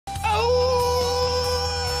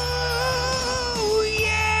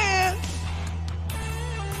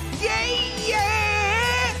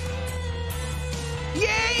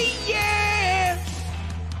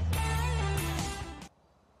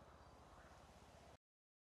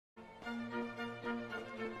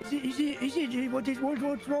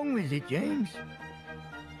What's wrong with it, James?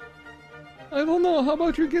 I don't know. How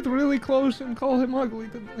about you get really close and call him ugly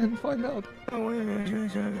and find out? Oh,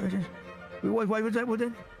 why was that? What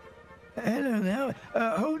then? Hello there.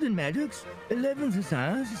 Holden Maddox, 11th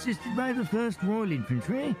Hussars, assisted by the 1st Royal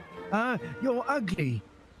Infantry. You're ugly.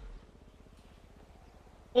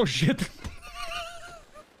 Oh, shit.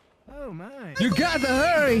 Oh, my. You gotta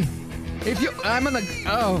hurry. If you... I'm gonna...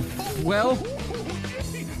 Oh, well...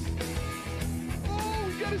 Oh,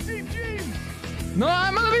 you gotta save James! No,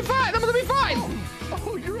 I'm gonna be fine! I'm gonna be fine!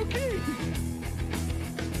 Oh, you're okay!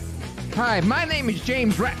 Hi, my name is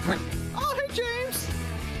James Ratcliffe. Oh, hey, James!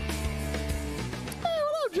 Hey,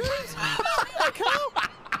 hello, James! Hey, Kyle!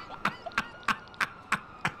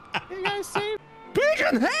 You guys saved...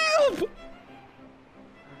 Pigeon, help!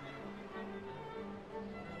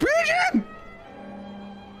 Pigeon!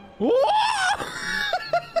 Whoa!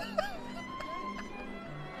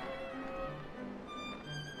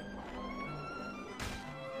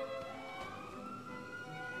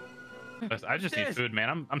 I just need food,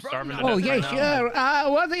 man. I'm starving to Oh, death yes, right now.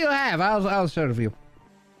 sure. What do you have? I'll serve you.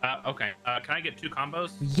 Okay. Can I get 2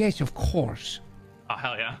 combos? Yes, of course. Oh,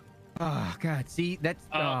 hell yeah. Oh, God, see, that's...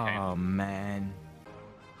 okay. Oh, man.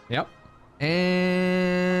 Yep.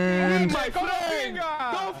 And... Eat my friend!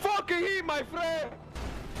 Don't fucking eat my friend!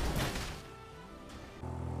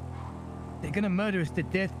 They're gonna murder us to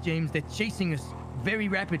death, James. They're chasing us very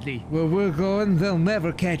rapidly. Where we're going, they'll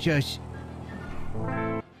never catch us.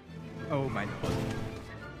 Oh, my God.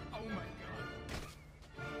 Oh, my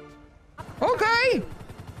God. Okay!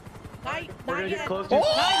 Not We're gonna get yet. close Oh!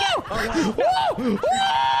 to...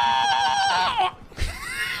 Oh!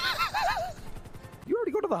 You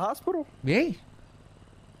already go to the hospital? Hey,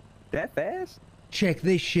 That fast? check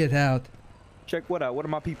this shit out. Check what out? What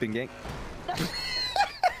am I peeping, gang?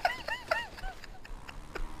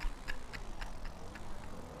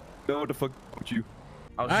 No, what the fuck with you?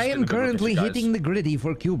 I am currently hitting the gritty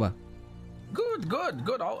for Cuba. Good, good,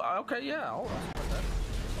 good. Okay, yeah. Oh,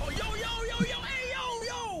 yo, hey,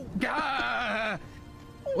 yo! Ah!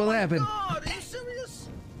 What happened? God, are you serious?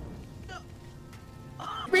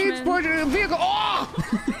 Speed sporter vehicle. Oh!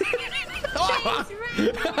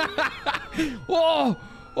 Oh!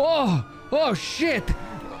 Oh! Oh shit!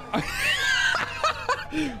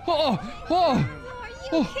 Oh! Oh!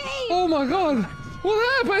 Oh my God! What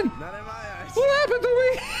happened? Not in my eyes. What happened to me?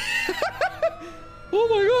 Oh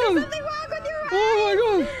my God! Something wrong with your eye. Oh my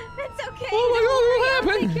God! It's okay. Oh my Don't God, worry, what I'll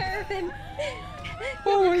happened? take care of him.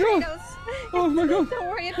 Oh my God! Kratos. Oh my God! Don't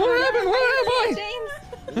worry about What it. happened? Where am I? James.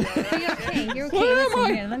 You're okay. You're okay. Where am Listen I?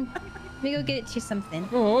 here. Let me go get you something.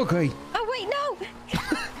 Oh, okay. Oh wait, no.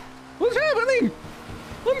 What's happening?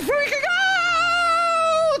 I'm freaking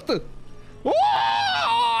out!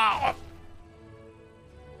 Oh!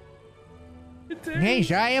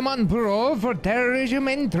 Yes, I am on parole for terrorism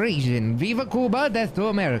and treason. Viva Cuba, death to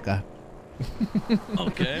America.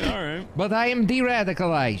 Okay, alright. But I am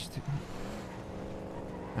de-radicalized.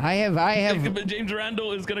 I have... But James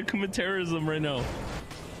Randal is gonna commit terrorism right now.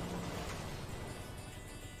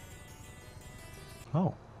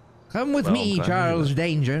 Oh. Come with Well, me, I'm glad to hear Charles that.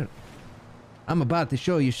 Danger. I'm about to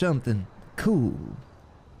show you something cool.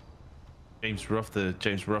 James, we're off the...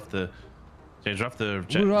 We're off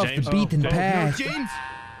the beaten path. James!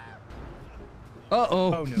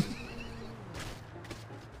 Uh-oh. Oh, no.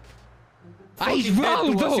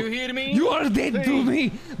 Osvaldo! You hear me? You are dead to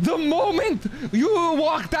me! The moment you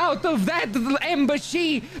walked out of that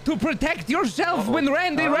embassy to protect yourself when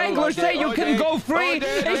Randy Wrangler say you can go free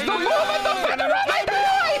is the moment the Federal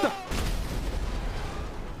died!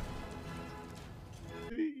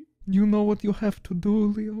 You know what you have to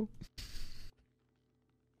do, Leo.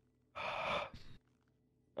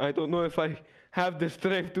 I don't know if I have the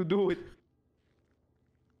strength to do it.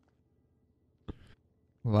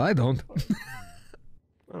 Well, I don't.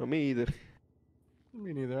 Oh, me either.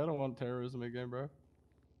 Me neither. I don't want terrorism again, bro.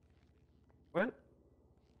 What?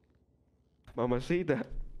 Mamacita.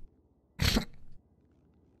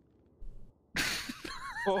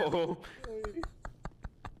 Oh.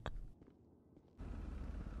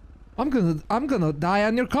 I'm gonna die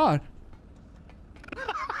on your car.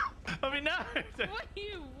 I mean, no. What do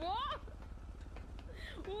you want?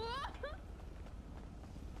 What?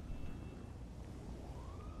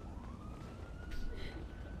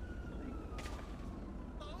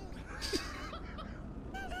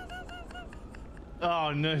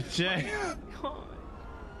 Oh, no, Jay.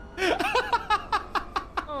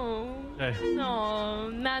 Oh, Jay.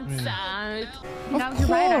 no, that's sad. Of No, you're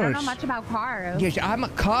right. I don't know course. much about cars. Yes, I'm a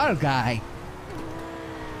car guy.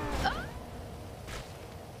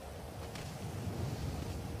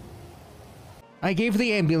 I gave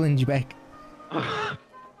the ambulance back.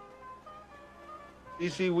 You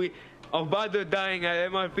see, we Obado dying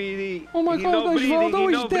at MRPD. Oh my He God, no breathing, Osvaldo he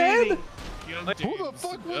is no dead? breathing. Who the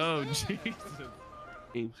fuck was Oh,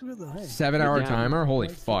 Jesus. 7 hour Yeah. timer? Holy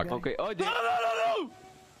fuck. Okay. Oh, James.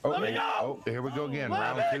 Oh, here we go again.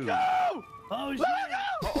 Round 2. Oh, shit.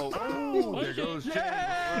 Oh, there goes James.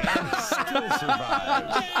 Still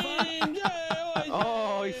survives.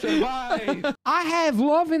 Oh, he survived. I have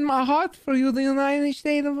love in my heart for you, the United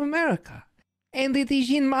States of America. And it is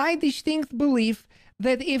in my distinct belief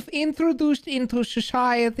that if introduced into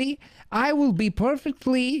society, I will be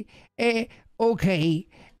perfectly okay.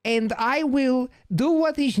 And I will do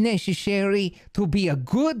what is necessary to be a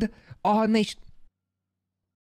good, honest